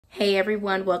Hey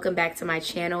everyone, welcome back to my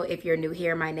channel. If you're new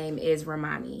here, my name is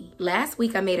Ramani. Last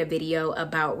week I made a video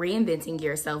about reinventing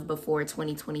yourself before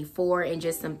 2024 and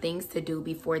just some things to do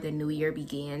before the new year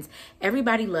begins.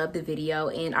 Everybody loved the video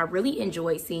and I really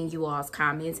enjoyed seeing you all's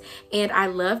comments, and I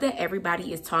love that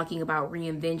everybody is talking about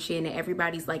reinvention and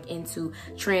everybody's like into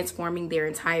transforming their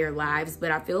entire lives,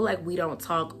 but I feel like we don't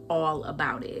talk all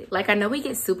about it. Like, I know we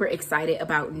get super excited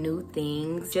about new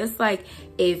things, just like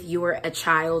if you're a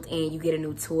child and you get a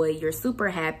new toy, you're super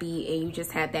happy and you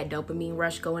just have that dopamine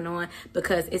rush going on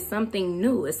because it's something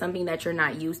new. It's something that you're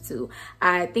not used to.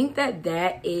 I think that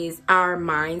that is our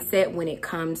mindset when it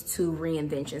comes to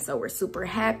reinvention. So we're super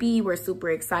happy, we're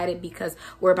super excited because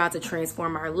we're about to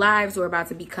transform our lives, we're about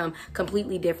to become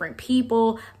completely different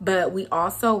people, but we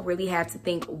also really have to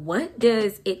think, what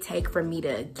does it take for me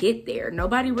to get there?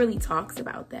 Nobody really talks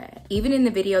about that. Even in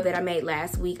the video that I made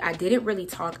last week, I didn't really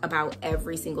talk about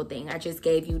every single thing. I just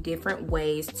gave you different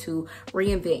ways to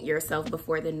reinvent yourself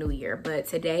before the new year. But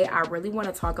today I really want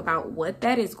to talk about what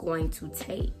that is going to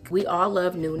take. We all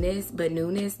love newness, but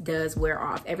newness does wear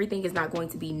off. Everything is not going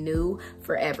to be new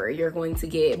forever. You're going to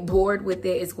get bored with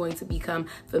it. It's going to become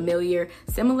familiar,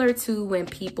 similar to when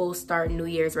people start New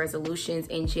Year's resolutions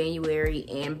in January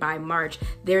and by March,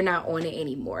 they're not on it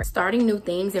anymore. Starting new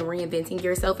things and reinventing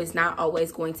yourself is not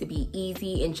always going to be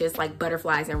easy and just like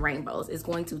butterflies and rainbows. It's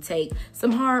going to take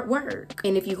some hard work.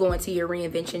 And if you go into your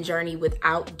reinvention journey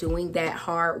without doing that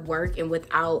hard work and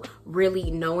without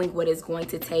really knowing what it's going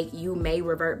to take, you may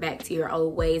revert back to your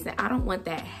old ways, and I don't want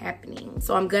that happening.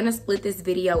 So I'm gonna split this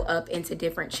video up into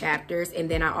different chapters, and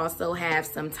then I also have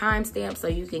some timestamps so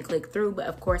you can click through, but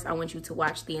of course I want you to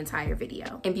watch the entire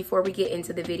video. And before we get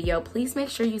into the video, please make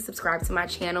sure you subscribe to my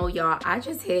channel. Y'all, I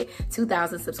just hit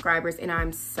 2,000 subscribers and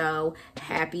I'm so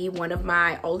happy. One of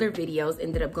my older videos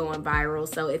ended up going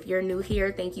viral, so if you're new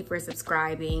here, thank you for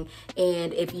subscribing,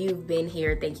 and if you've been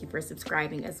here, thank you for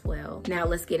subscribing as well. Now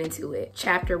let's get into it.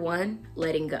 Chapter 1,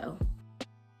 letting go.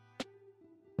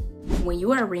 When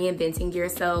you are reinventing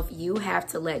yourself, you have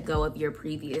to let go of your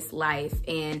previous life,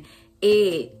 and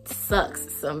it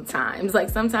sucks sometimes. Like,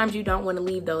 sometimes you don't want to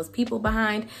leave those people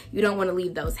behind. You don't want to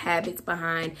leave those habits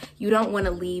behind. You don't want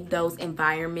to leave those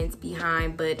environments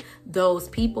behind, but those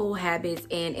people, habits,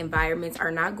 and environments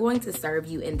are not going to serve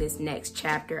you in this next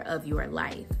chapter of your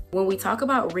life. When we talk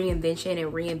about reinvention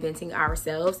and reinventing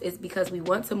ourselves, it's because we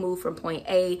want to move from point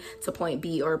A to point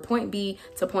B or point B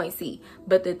to point C.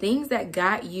 But the things that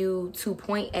got you to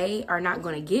point A are not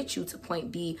going to get you to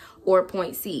point B or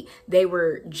point C. They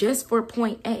were just for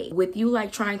point A. With you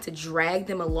like trying to drag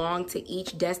them along to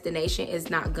each destination is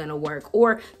not going to work.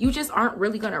 Or you just aren't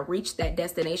really going to reach that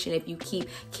destination if you keep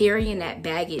carrying that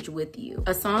baggage with you.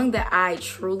 A song that I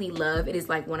truly love, it is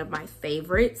like one of my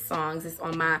favorite songs. It's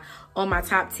on my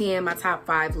top 10, my top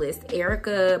 5 list.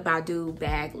 Erykah Badu,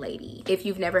 Bag Lady. If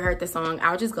you've never heard the song,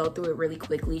 I'll just go through it really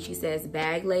quickly. She says,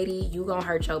 "Bag lady, you gon'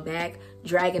 hurt your back,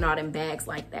 dragging all them bags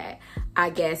like that. I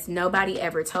guess nobody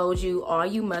ever told you all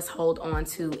you must hold on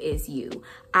to is you."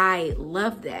 I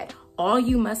love that. All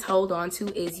you must hold on to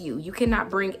is you. You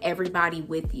cannot bring everybody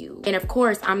with you. And of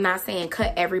course, I'm not saying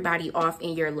cut everybody off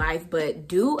in your life, but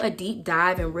do a deep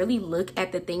dive and really look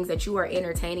at the things that you are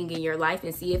entertaining in your life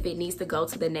and see if it needs to go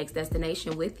to the next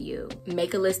destination with you.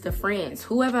 Make a list of friends.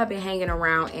 Who have I been hanging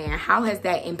around and how has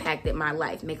that impacted my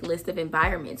life? Make a list of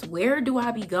environments. Where do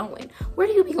I be going? Where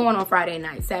do you be going on Friday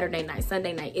night, Saturday night,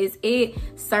 Sunday night? Is it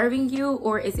serving you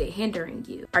or is it hindering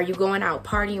you? Are you going out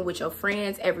partying with your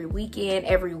friends every weekend,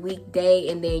 every weekday,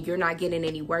 and then you're not getting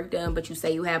any work done, but you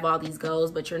say you have all these goals,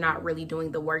 but you're not really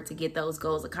doing the work to get those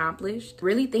goals accomplished?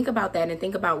 Really think about that and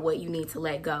think about what you need to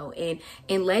let go. And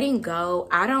in letting go,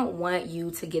 I don't want you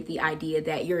to get the idea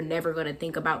that you're never going to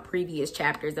think about previous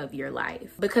chapters of your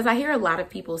life, because I hear a lot of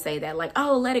people say that, like,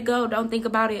 oh, let it go, don't think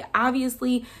about it.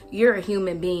 Obviously, you're a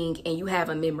human being and you have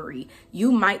a memory.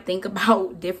 You might think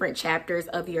about different chapters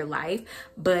of your life,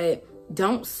 but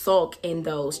don't sulk in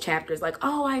those chapters like,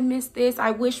 oh, I missed this.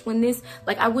 I wish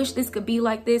I wish this could be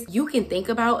like this. You can think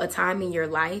about a time in your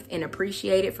life and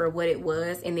appreciate it for what it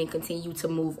was and then continue to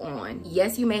move on.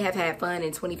 Yes, you may have had fun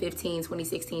in 2015,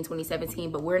 2016,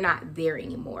 2017, but we're not there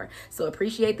anymore. So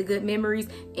appreciate the good memories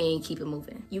and keep it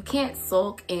moving. You can't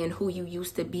sulk in who you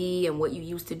used to be and what you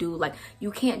used to do. Like,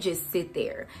 you can't just sit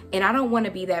there. And I don't want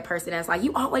to be that person that's like,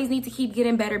 you always need to keep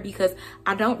getting better, because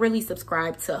I don't really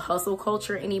subscribe to hustle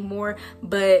culture anymore.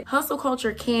 but hustle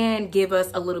culture can give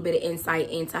us a little bit of insight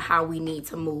into how we need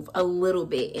to move a little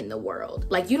bit in the world.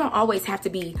 Like, you don't always have to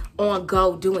be on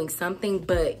go doing something,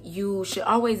 but you should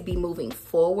always be moving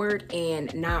forward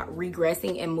and not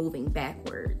regressing and moving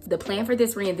backwards. The plan for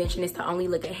this reinvention is to only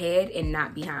look ahead and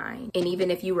not behind. And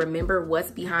even if you remember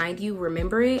what's behind you,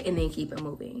 remember it and then keep it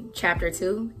moving. Chapter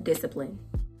 2, discipline.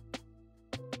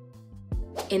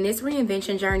 In this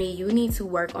reinvention journey, you need to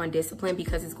work on discipline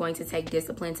because it's going to take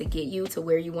discipline to get you to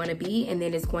where you want to be, and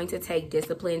then it's going to take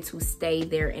discipline to stay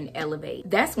there and elevate.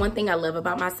 That's one thing I love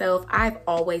about myself. I've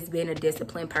always been a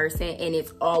disciplined person, and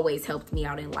it's always helped me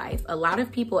out in life. A lot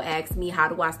of people ask me, how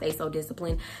do I stay so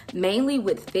disciplined? Mainly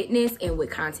with fitness and with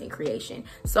content creation.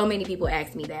 So many people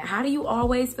ask me that. How do you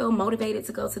always feel motivated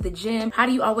to go to the gym? How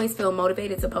do you always feel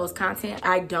motivated to post content?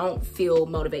 I don't feel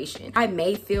motivation. I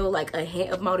may feel like a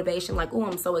hint of motivation, like, oh,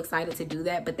 I'm so excited to do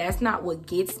that, but that's not what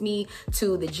gets me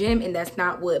to the gym, and that's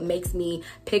not what makes me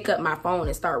pick up my phone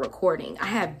and start recording. I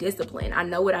have discipline. I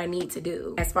know what I need to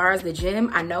do. As far as the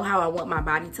gym, I know how I want my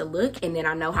body to look, and then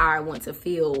I know how I want to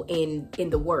feel in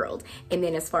the world. And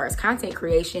then as far as content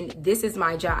creation, this is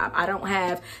my job. I don't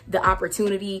have the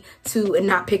opportunity to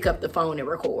not pick up the phone and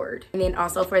record. And then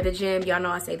also for the gym, y'all know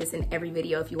I say this in every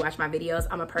video if you watch my videos,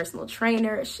 I'm a personal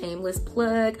trainer, shameless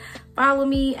plug. Follow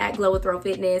me at Glow with Throw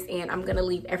Fitness, and I'm gonna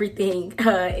leave everything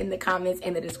in the comments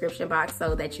and the description box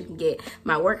so that you can get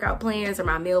my workout plans or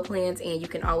my meal plans, and you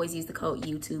can always use the code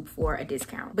YouTube for a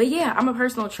discount. But yeah, I'm a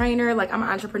personal trainer, like I'm an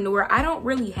entrepreneur. I don't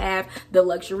really have the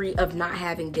luxury of not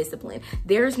having discipline.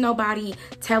 There's nobody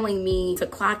telling me to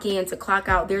clock in, to clock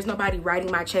out. There's nobody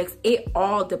writing my checks. It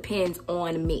all depends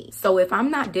on me. So if I'm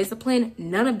not disciplined,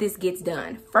 none of this gets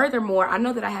done. Furthermore, I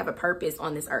know that I have a purpose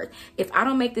on this earth. If I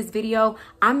don't make this video,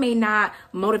 I may not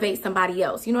motivate somebody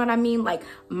else. You know what I mean? Like,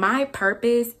 my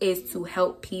purpose is to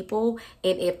help people,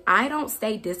 and if I don't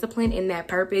stay disciplined in that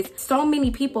purpose, so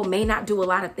many people may not do a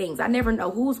lot of things. I never know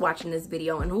who's watching this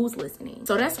video and who's listening.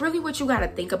 So that's really what you got to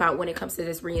think about when it comes to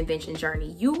this reinvention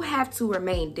journey. You have to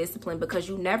remain disciplined because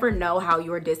you never know how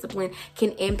your discipline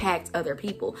can impact other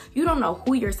people. You don't know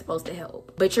who you're supposed to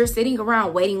help, but you're sitting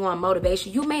around waiting on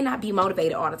motivation. You may not be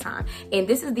motivated all the time. And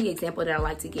this is the example that I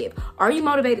like to give. Are you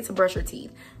motivated to brush your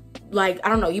teeth? Like, I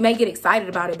don't know, you may get excited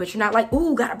about it, but you're not like,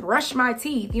 ooh, gotta brush my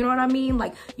teeth. You know what I mean?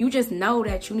 Like, you just know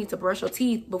that you need to brush your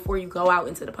teeth before you go out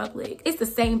into the public. It's the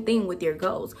same thing with your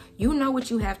goals. You know what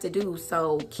you have to do,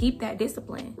 so keep that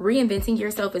discipline. Reinventing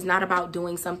yourself is not about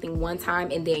doing something one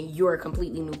time and then you're a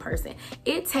completely new person.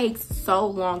 It takes so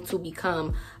long to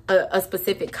become a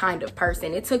specific kind of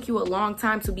person. It took you a long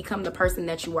time to become the person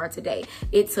that you are today.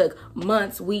 It took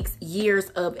months, weeks, years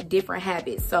of different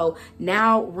habits. So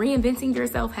now reinventing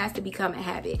yourself has to become a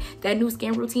habit. That new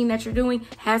skin routine that you're doing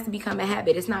has to become a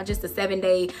habit. It's not just a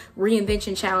 7-day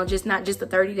reinvention challenge. It's not just a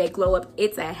 30-day glow up.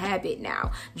 It's a habit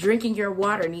now. Drinking your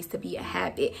water needs to be a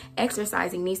habit.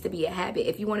 Exercising needs to be a habit.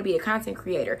 If you want to be a content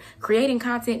creator, creating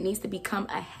content needs to become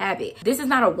a habit. This is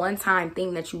not a one-time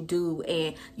thing that you do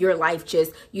and your life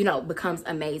just, you know, becomes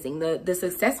amazing. The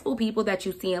successful people that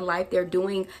you see in life, they're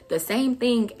doing the same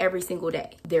thing every single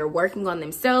day. They're working on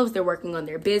themselves, they're working on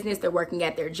their business, they're working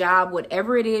at their job.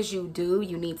 Whatever it is you do,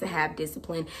 you need to have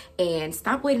discipline and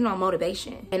stop waiting on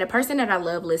motivation. And a person that I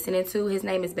love listening to, his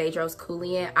name is Bedros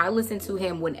Keuilian. I listen to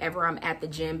him whenever I'm at the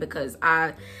gym because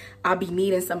I'll be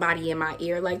needing somebody in my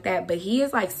ear like that. But he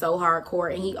is like so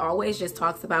hardcore, and he always just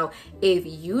talks about, if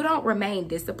you don't remain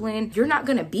disciplined, you're not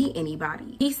gonna be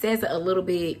anybody. He says it a little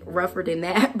bit rougher than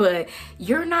that, but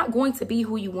you're not going to be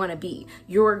who you want to be.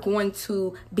 You're going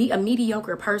to be a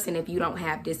mediocre person if you don't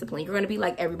have discipline. You're going to be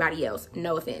like everybody else.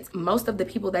 No offense. Most of the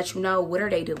people that you know, what are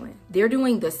they doing? They're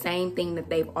doing the same thing that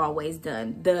they've always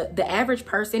done. The average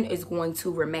person is going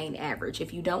to remain average.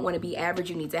 If you don't want to be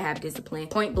average, you need to have discipline.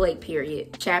 Point blank,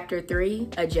 period. Chapter 3,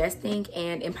 adjusting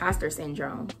and imposter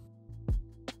syndrome.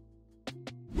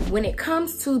 When it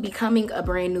comes to becoming a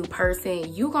brand new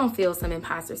person, you're gonna feel some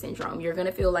imposter syndrome. You're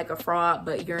gonna feel like a fraud,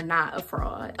 but you're not a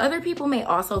fraud. Other people may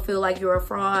also feel like you're a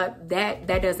fraud. That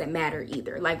doesn't matter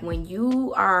either. Like, when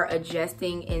you are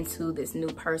adjusting into this new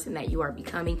person that you are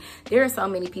becoming, there are so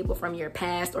many people from your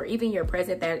past or even your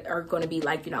present that are gonna be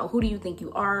like, you know, who do you think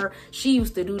you are? She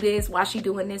used to do this. Why she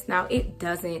doing this now? It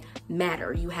doesn't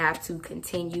matter. You have to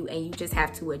continue, and you just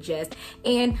have to adjust.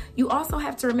 And you also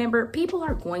have to remember, people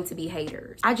are going to be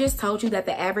haters. I just told you that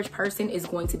the average person is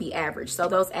going to be average. So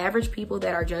those average people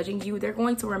that are judging you, they're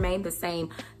going to remain the same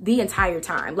the entire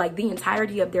time. Like the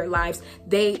entirety of their lives,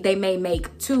 they may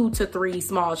make 2 to 3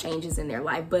 small changes in their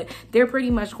life, but they're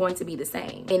pretty much going to be the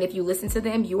same. And if you listen to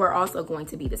them, you are also going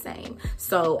to be the same.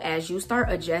 So as you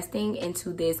start adjusting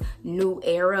into this new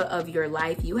era of your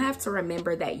life, you have to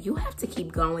remember that you have to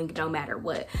keep going no matter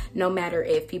what. No matter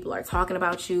if people are talking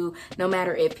about you, no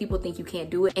matter if people think you can't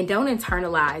do it. And don't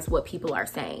internalize what people are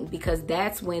saying, because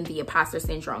that's when the imposter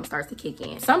syndrome starts to kick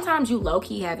in. Sometimes you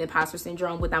low-key have imposter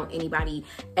syndrome without anybody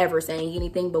ever saying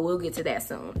anything, but we'll get to that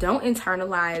soon. Don't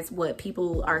internalize what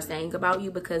people are saying about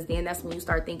you, because then that's when you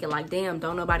start thinking like, damn,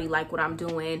 don't nobody like what I'm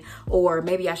doing, or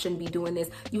maybe I shouldn't be doing this.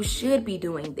 You should be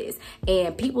doing this.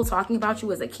 And people talking about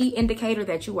you is a key indicator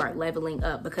that you are leveling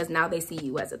up, because now they see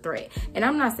you as a threat. And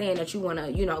I'm not saying that you want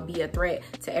to, be a threat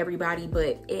to everybody,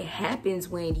 but it happens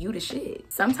when you the shit.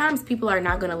 Sometimes people are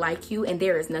not going to like you, and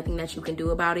there is nothing that you can do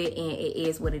about it, and it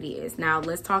is what it is. Now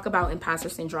let's talk about imposter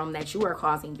syndrome that you are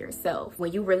causing yourself.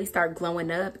 When you really start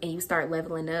glowing up and you start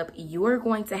leveling up, you are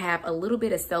going to have a little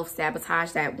bit of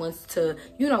self-sabotage that wants to,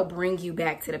 bring you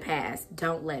back to the past.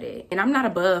 Don't let it. And I'm not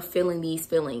above feeling these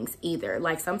feelings either.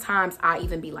 Like sometimes I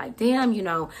even be like, damn,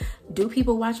 do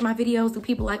people watch my videos? Do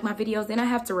people like my videos? Then I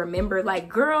have to remember, like,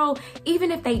 girl,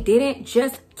 even if they didn't,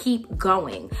 just keep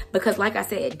going. Because like I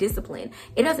said, discipline.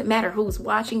 It doesn't matter who's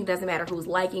watching. It doesn't matter who's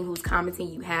liking, who's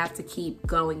commenting. You have to keep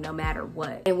going no matter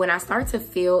what. And when I start to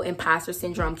feel imposter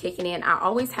syndrome kicking in, I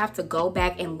always have to go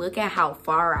back and look at how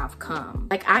far I've come.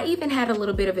 Like I even had a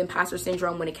little bit of imposter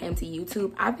syndrome when it came to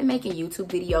YouTube. I've been making YouTube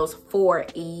videos for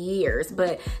years,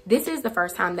 but this is the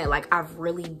first time that like I've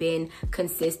really been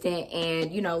consistent.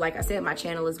 And like I said, my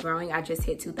channel is growing. I just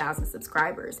hit 2,000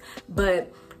 subscribers.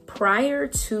 But prior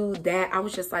to that, I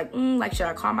was just like, should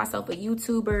I call myself a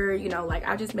YouTuber? Like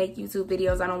I just make YouTube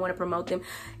videos. I don't want to promote them.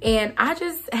 And I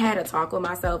just had a talk with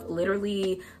myself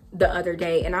literally the other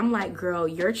day, and I'm like, girl,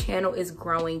 your channel is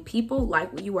growing. People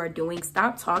like what you are doing.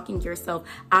 Stop talking yourself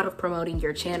out of promoting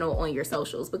your channel on your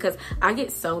socials, because I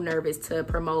get so nervous to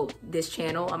promote this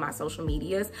channel on my social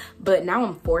medias, but now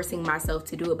I'm forcing myself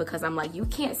to do it, because I'm like, you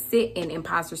can't sit in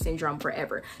imposter syndrome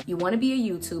forever. You want to be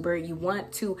a YouTuber, you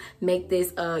want to make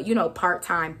this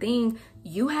part-time thing.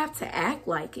 You have to act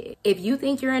like it. If you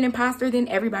think you're an imposter, then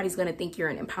everybody's gonna think you're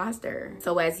an imposter.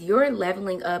 So as you're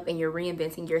leveling up and you're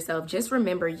reinventing yourself, just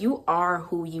remember you are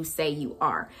who you say you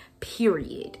are,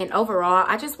 period. And overall,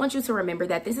 I just want you to remember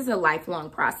that this is a lifelong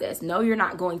process. No, you're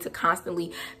not going to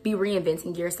constantly be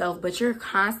reinventing yourself, but you're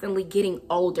constantly getting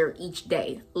older each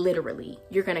day, literally.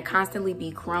 You're gonna constantly be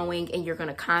growing, and you're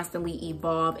gonna constantly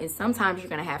evolve, and sometimes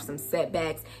you're gonna have some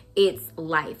setbacks. It's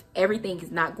life. Everything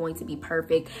is not going to be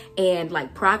perfect, and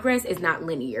like progress is not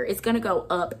linear. It's gonna go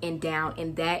up and down,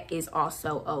 and that is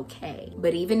also okay.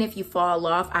 But even if you fall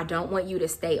off, I don't want you to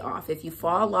stay off. If you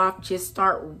fall off, just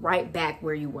start right back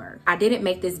where you were. I didn't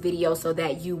make this video so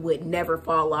that you would never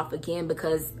fall off again,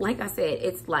 because like I said,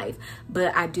 it's life.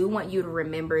 But I do want you to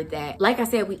remember that, like I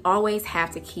said, we always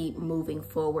have to keep moving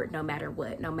forward no matter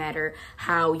what, no matter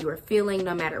how you're feeling,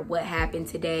 no matter what happened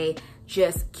today.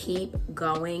 Just keep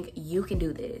going. You can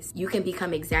do this. You can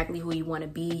become exactly who you want to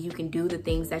be. You can do the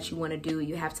things that you want to do.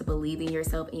 You have to believe in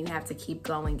yourself, and you have to keep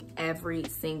going every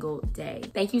single day.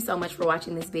 Thank you so much for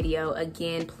watching this video.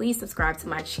 Again, please subscribe to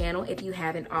my channel if you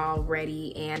haven't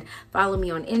already, and follow me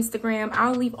on Instagram.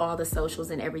 I'll leave all the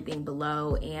socials and everything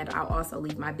below, and I'll also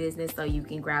leave my business so you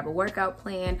can grab a workout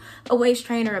plan, a waist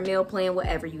trainer, a meal plan,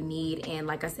 whatever you need. And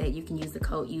like I said, you can use the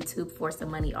code YouTube for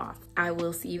some money off. I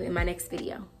will see you in my next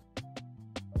video.